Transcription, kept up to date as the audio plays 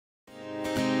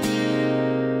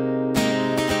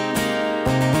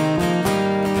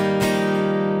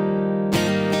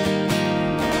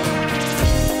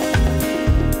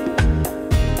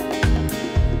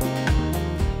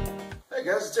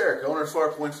owner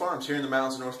of Farpoint Farms here in the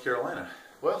mountains of North Carolina.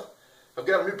 Well, I've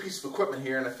got a new piece of equipment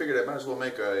here, and I figured I might as well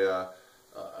make an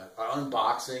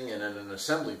unboxing and an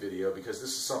assembly video, because this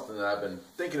is something that I've been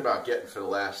thinking about getting for the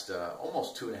last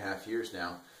almost 2.5 years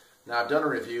now. Now, I've done a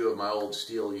review of my old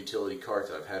steel utility cart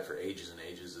that I've had for ages and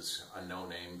ages. It's a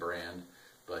no-name brand,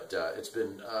 but it's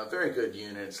been a very good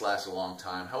unit. It's lasted a long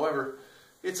time. However,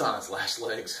 it's on its last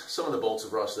legs. Some of the bolts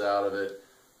have rusted out of it.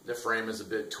 The frame is a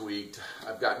bit tweaked.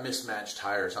 I've got mismatched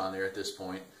tires on there at this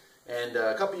point. And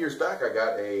a couple years back I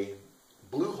got a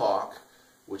Blue Hawk,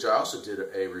 which I also did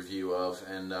a review of.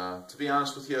 And to be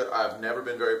honest with you, I've never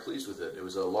been very pleased with it. It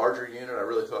was a larger unit. I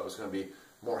really thought it was going to be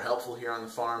more helpful here on the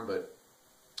farm, but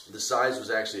the size was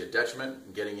actually a detriment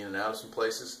in getting in and out of some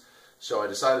places. So I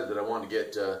decided that I wanted to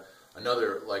get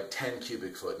another like 10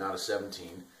 cubic foot, not a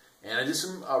 17. And I did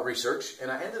some research,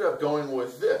 and I ended up going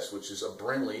with this, which is a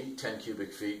Brinly 10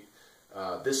 cubic feet.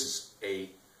 This is a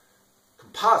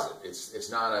composite. It's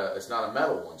not a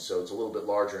metal one, so it's a little bit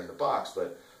larger in the box.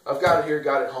 But I've got it here,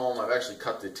 got it home. I've actually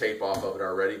cut the tape off of it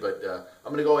already. But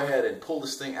I'm going to go ahead and pull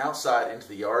this thing outside into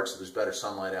the yard so there's better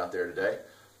sunlight out there today.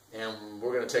 And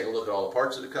we're going to take a look at all the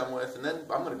parts that it come with, and then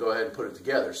I'm going to go ahead and put it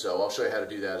together. So I'll show you how to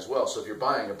do that as well. So if you're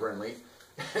buying a Brinly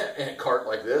cart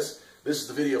like this is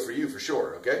the video for you for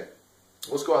sure, okay?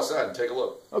 Let's go outside and take a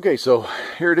look. Okay, so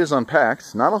here it is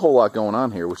unpacked. Not a whole lot going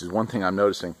on here, which is one thing I'm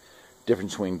noticing.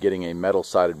 Difference between getting a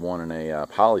metal-sided one and a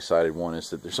poly-sided one is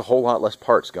that there's a whole lot less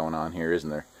parts going on here, isn't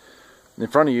there? In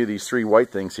front of you, these three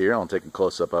white things here, I'll take a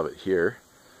close-up of it here.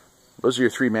 Those are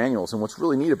your three manuals, and what's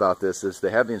really neat about this is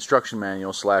they have the instruction manual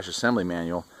 / assembly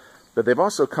manual, but they've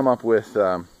also come up with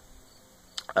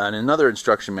another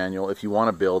instruction manual if you want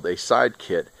to build a side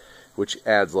kit, which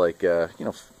adds like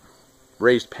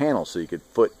raised panels so you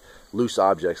could put loose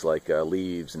objects like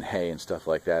leaves and hay and stuff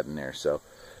like that in there. So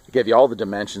it gave you all the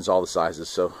dimensions, all the sizes.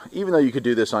 So even though you could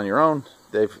do this on your own,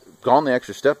 they've gone the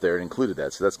extra step there and included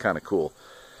that. So that's kind of cool.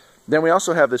 Then we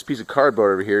also have this piece of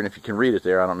cardboard over here, and if you can read it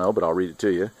there, I don't know, but I'll read it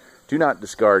to you. Do not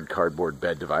discard cardboard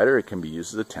bed divider. It can be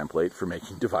used as a template for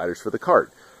making dividers for the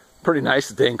cart. Pretty nice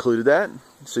that they included that,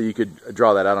 so you could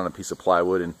draw that out on a piece of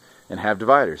plywood and have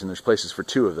dividers, and there's places for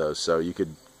 2 of those, so you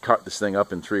could cut this thing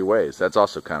up in 3 ways. That's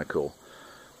also kind of cool.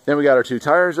 Then we got our 2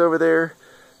 tires over there.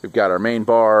 We've got our main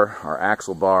bar, our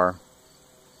axle bar,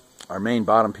 our main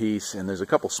bottom piece, and there's a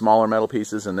couple smaller metal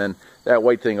pieces, and then that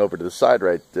white thing over to the side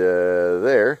right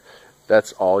there,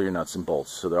 that's all your nuts and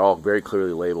bolts. So they're all very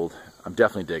clearly labeled. I'm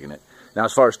definitely digging it. Now,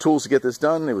 as far as tools to get this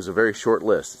done, it was a very short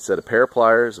list. It said a pair of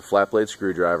pliers, a flat blade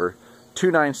screwdriver,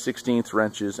 2 9/16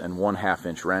 wrenches, and 1/2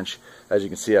 inch wrench. As you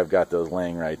can see, I've got those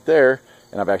laying right there,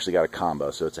 and I've actually got a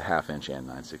combo, so it's a 1/2 inch and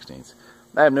 9/16.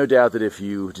 I have no doubt that if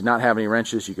you did not have any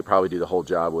wrenches, you could probably do the whole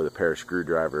job with a pair of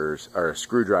screwdrivers, or a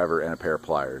screwdriver and a pair of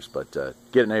pliers. But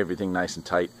getting everything nice and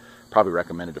tight, probably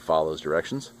recommended to follow those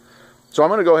directions. So I'm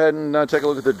going to go ahead and take a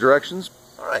look at the directions.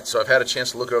 Alright, so I've had a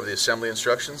chance to look over the assembly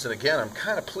instructions, and again, I'm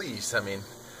kind of pleased. I mean,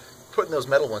 putting those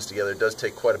metal ones together does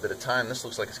take quite a bit of time. This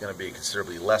looks like it's going to be a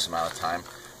considerably less amount of time.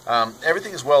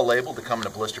 Everything is well labeled to come in a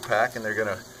blister pack, and they're going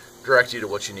to direct you to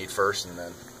what you need first and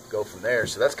then go from there,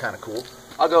 so that's kind of cool.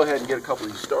 I'll go ahead and get a couple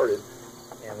of these started,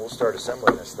 and we'll start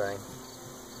assembling this thing.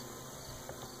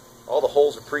 All the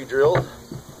holes are pre-drilled.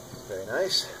 Very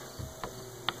nice.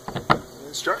 The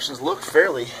instructions look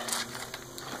fairly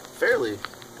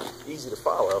easy to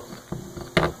follow.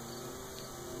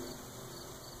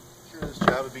 Sure, this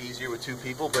job would be easier with 2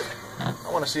 people, but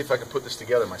I want to see if I can put this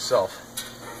together myself.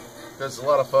 Because a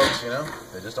lot of folks, you know,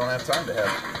 they just don't have time to have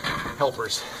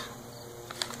helpers.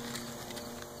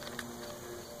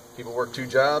 People work 2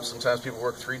 jobs. Sometimes people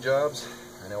work 3 jobs.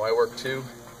 I know I work 2,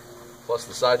 plus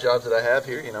the side jobs that I have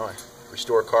here. You know, I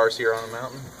restore cars here on the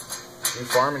mountain, do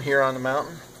farming here on the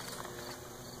mountain.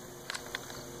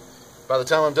 By the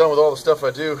time I'm done with all the stuff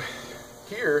I do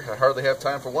here, I hardly have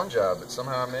time for 1 job, but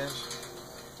somehow I managed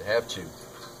to have 2.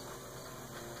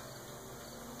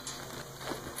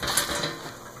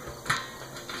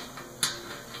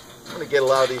 I'm going to get a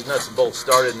lot of these nuts and bolts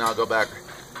started, and I'll go back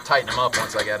and tighten them up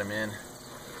once I got them in.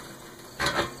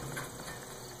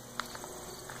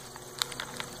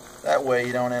 That way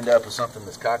you don't end up with something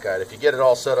that's cockeyed. If you get it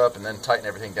all set up and then tighten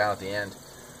everything down at the end,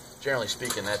 generally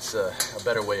speaking, that's a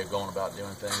better way of going about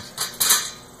doing things.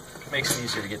 It makes it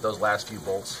easier to get those last few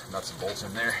bolts, nuts and bolts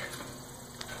in there.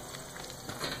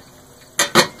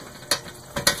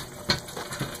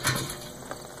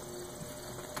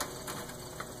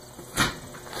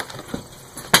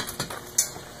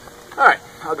 Alright,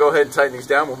 I'll go ahead and tighten these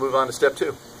down. We'll move on to step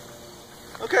 2.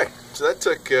 Okay, so that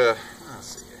took, let's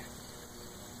see here.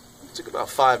 It took about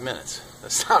 5 minutes.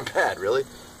 That's not bad, really.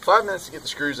 5 minutes to get the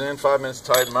screws in, 5 minutes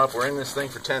to tighten them up. We're in this thing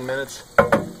for 10 minutes.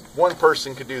 One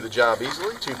person could do the job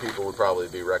easily. 2 people would probably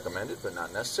be recommended, but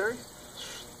not necessary.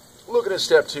 Looking at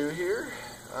step 2 here.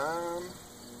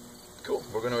 Cool.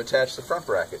 We're going to attach the front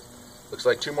bracket. Looks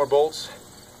like 2 more bolts,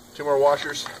 2 more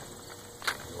washers,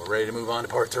 and we're ready to move on to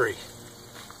part 3.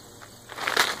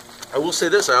 I will say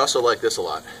this, I also like this a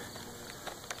lot.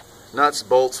 Nuts,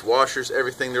 bolts, washers,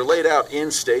 everything, they're laid out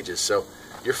in stages, so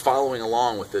you're following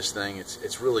along with this thing.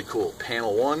 It's really cool.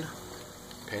 Panel 1,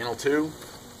 panel 2,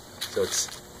 so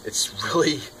it's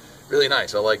really, really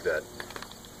nice. I like that.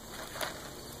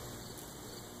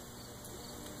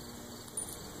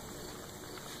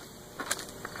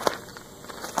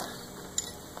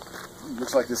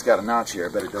 Looks like this got a notch here. I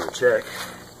better double check.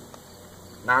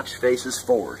 Notch faces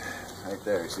forward. Right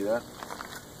there. You see that?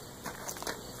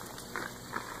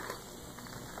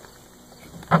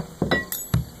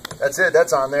 That's it.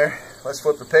 That's on there. Let's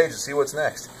flip the page and see what's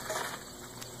next.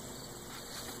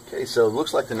 Okay, so it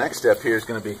looks like the next step here is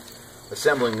going to be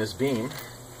assembling this beam.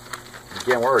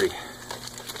 Again, we're already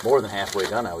more than halfway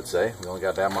done, I would say. We only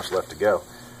got that much left to go.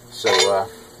 So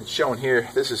it's showing here.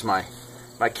 This is my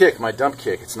kick, my dump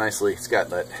kick. It's got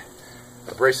that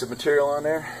abrasive material on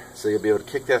there, so you'll be able to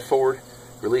kick that forward,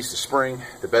 release the spring,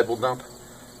 the bed will dump.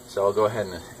 So I'll go ahead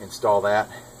and install that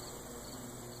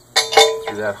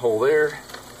through that hole there.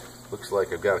 Looks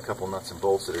like I've got a couple nuts and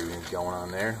bolts that are going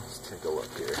on there. Let's take a look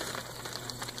here.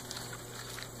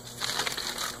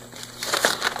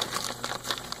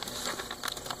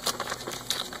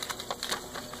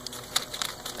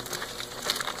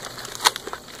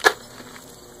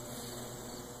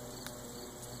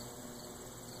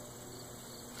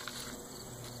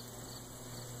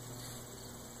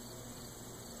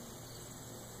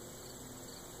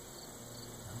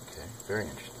 Very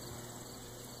interesting.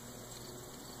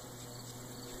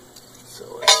 So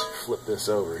let's flip this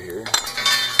over here.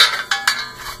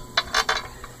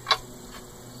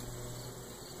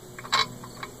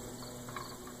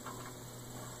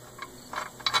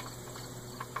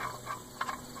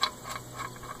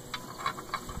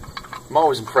 I'm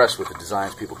always impressed with the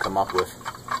designs people come up with.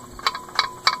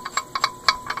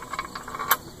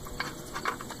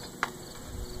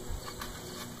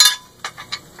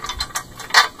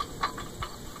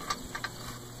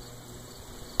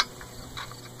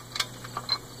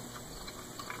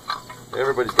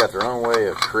 Everybody's got their own way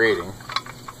of creating.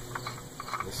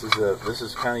 This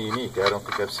is kind of unique. I don't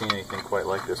think I've seen anything quite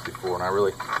like this before, and I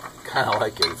really kind of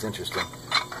like it. It's interesting.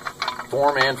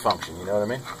 Form and function, you know what I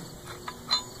mean?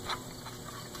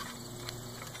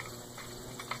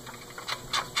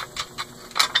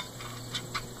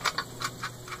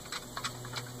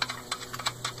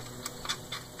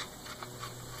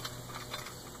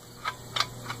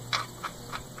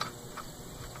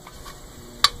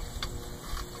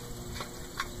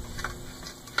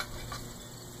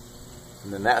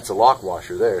 And then that's a lock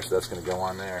washer there, so that's going to go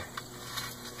on there.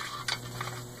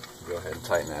 Go ahead and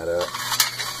tighten that up.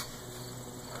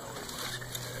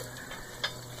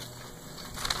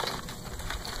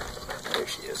 There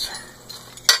she is.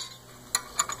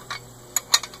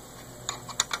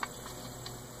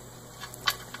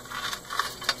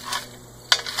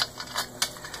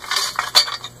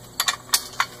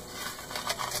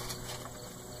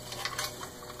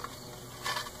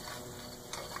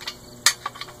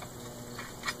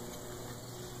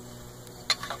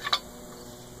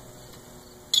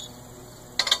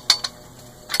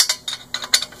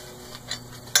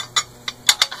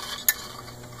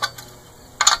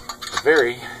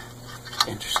 Very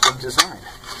interesting design.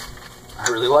 I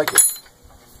really like it.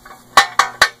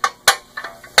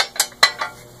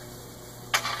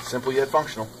 Simple yet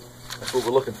functional. That's what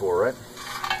we're looking for, right?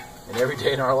 And every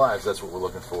day in our lives, that's what we're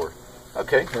looking for.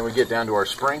 Okay, then we get down to our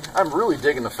spring. I'm really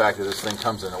digging the fact that this thing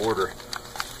comes in order.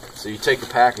 So you take the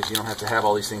package, you don't have to have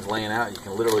all these things laying out. You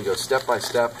can literally go step by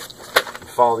step and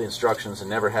follow the instructions and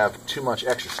never have too much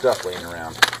extra stuff laying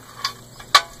around.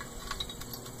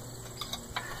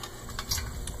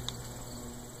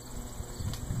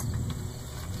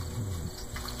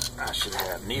 I should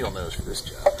have needle nose for this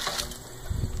job.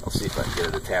 I'll see if I can get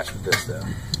it attached with this though.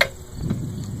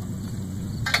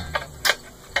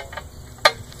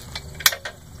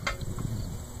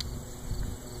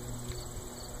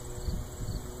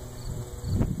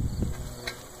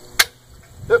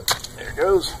 Yep, there it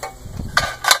goes.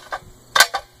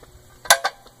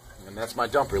 And that's my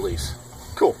dump release.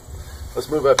 Cool. Let's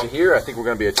move up to here. I think we're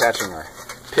going to be attaching our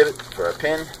pivot for our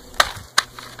pin.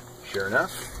 Sure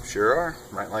enough. Sure are,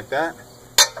 right like that.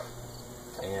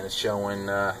 And it's showing,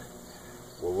 well,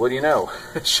 what do you know?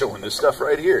 It's showing this stuff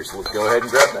right here, so let's go ahead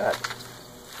and grab that.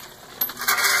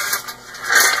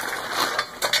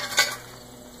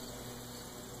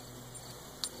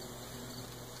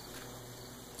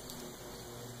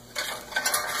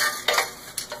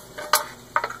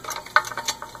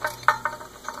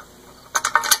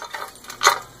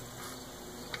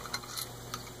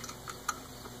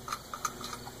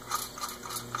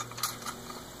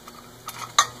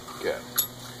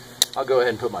 I'll go ahead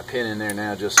and put my pin in there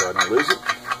now just so I don't lose it.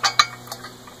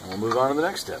 And we'll move on to the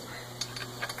next step.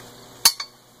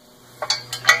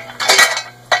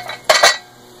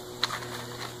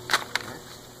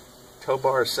 Tow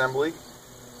bar assembly.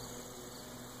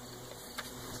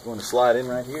 It's going to slide in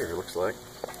right here, it looks like.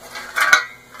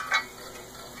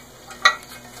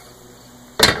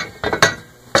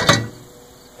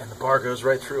 And the bar goes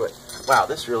right through it. Wow,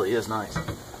 this really is nice.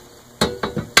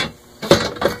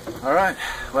 Alright,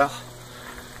 well,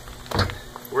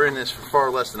 we're in this for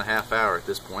far less than a half hour at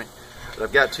this point. But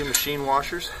I've got two machine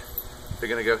washers. They're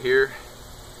going to go here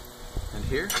and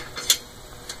here.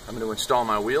 I'm going to install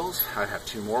my wheels. I have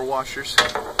two more washers.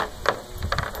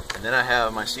 And then I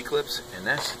have my C-clips, and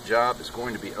this job is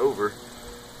going to be over.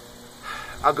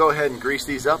 I'll go ahead and grease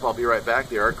these up. I'll be right back.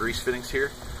 There are grease fittings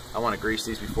here. I want to grease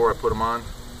these before I put them on.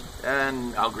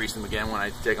 And I'll grease them again when I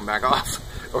take them back off.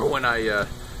 Or when I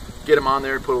get them on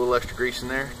there and put a little extra grease in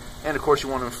there. And of course you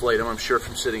want to inflate them. I'm sure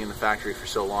from sitting in the factory for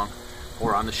so long,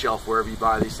 or on the shelf wherever you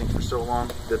buy these things for so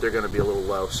long, that they're going to be a little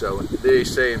low. So they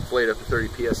say inflate up to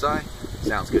 30 psi.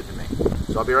 Sounds good to me.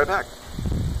 So I'll be right back.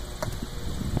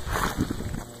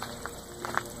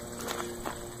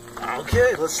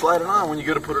 Okay, let's slide it on. When you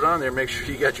go to put it on there, make sure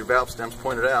you got your valve stems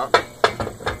pointed out.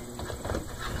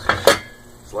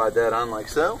 Slide that on like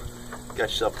so. Got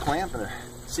yourself a clamp and a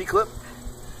C-clip.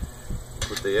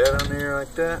 Put the head on there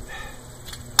like that.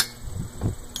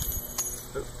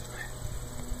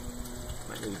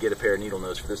 Might need to get a pair of needle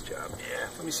nose for this job. Yeah,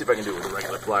 let me see if I can do it with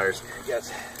regular pliers. I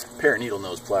got a pair of needle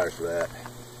nose pliers for that.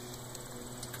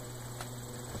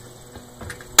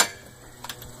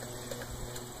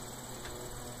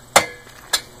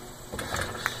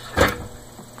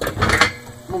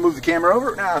 I'm gonna move the camera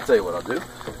over. Now I'll tell you what I'll do.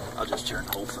 I'll just turn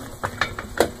the whole thing.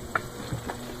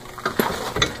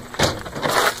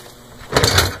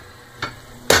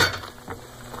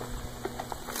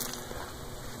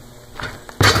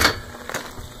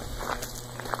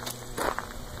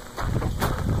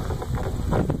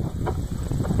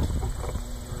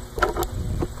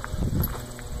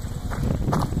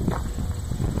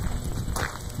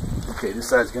 Okay, this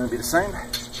side's going to be the same.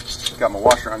 Got my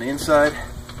washer on the inside.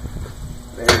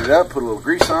 Aired it up, put a little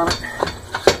grease on it.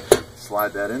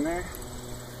 Slide that in there.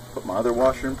 Put my other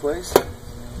washer in place.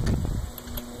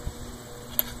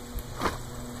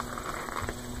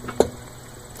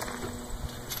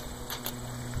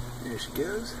 There she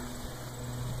goes.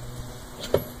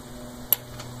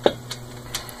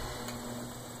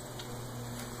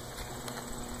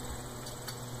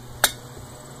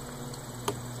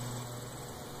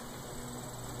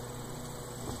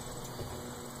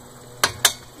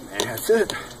 And that's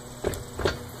it.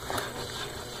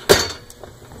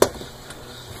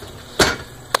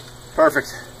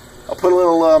 Perfect. I'll put a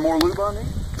little more lube on there.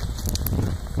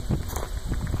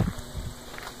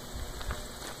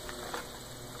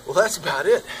 Well, that's about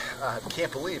it. I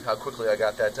can't believe how quickly I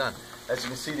got that done. As you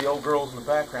can see, the old girls in the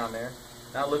background there,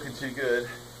 not looking too good.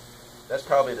 That's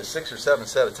probably the 6 or 7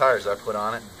 set of tires I put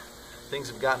on it. Things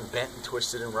have gotten bent and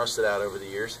twisted and rusted out over the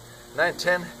years. And I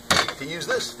intend to use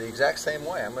this the exact same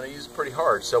way. I'm going to use it pretty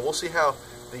hard. So we'll see how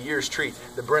the years treat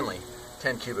the Brinly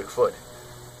 10 cubic foot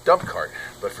dump cart.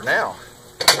 But for now,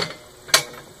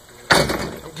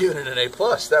 I'm giving it an A+.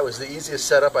 That was the easiest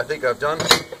setup I think I've done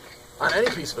on any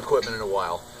piece of equipment in a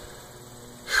while.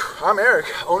 I'm Eric,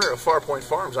 owner of Farpoint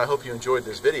Farms. I hope you enjoyed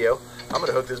this video. I'm going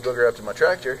to hook this booger up to my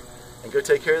tractor and go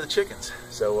take care of the chickens.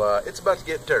 So it's about to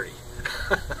get dirty.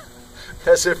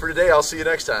 That's it for today. I'll see you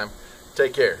next time.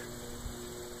 Take care.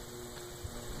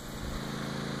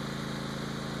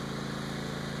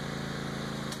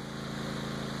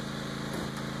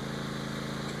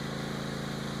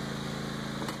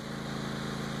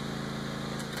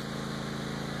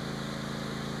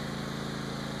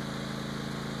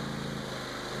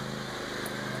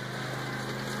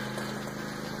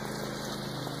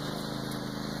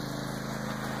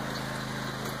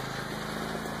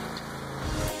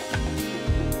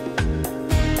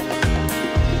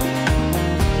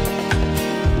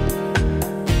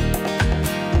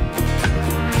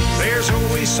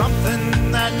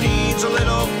 Something that needs a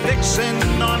little fixing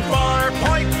on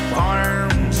Farpoint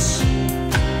Farms.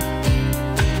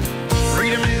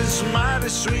 Freedom is mighty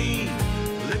sweet.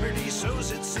 Liberty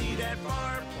sows its seed at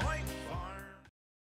Farpoint.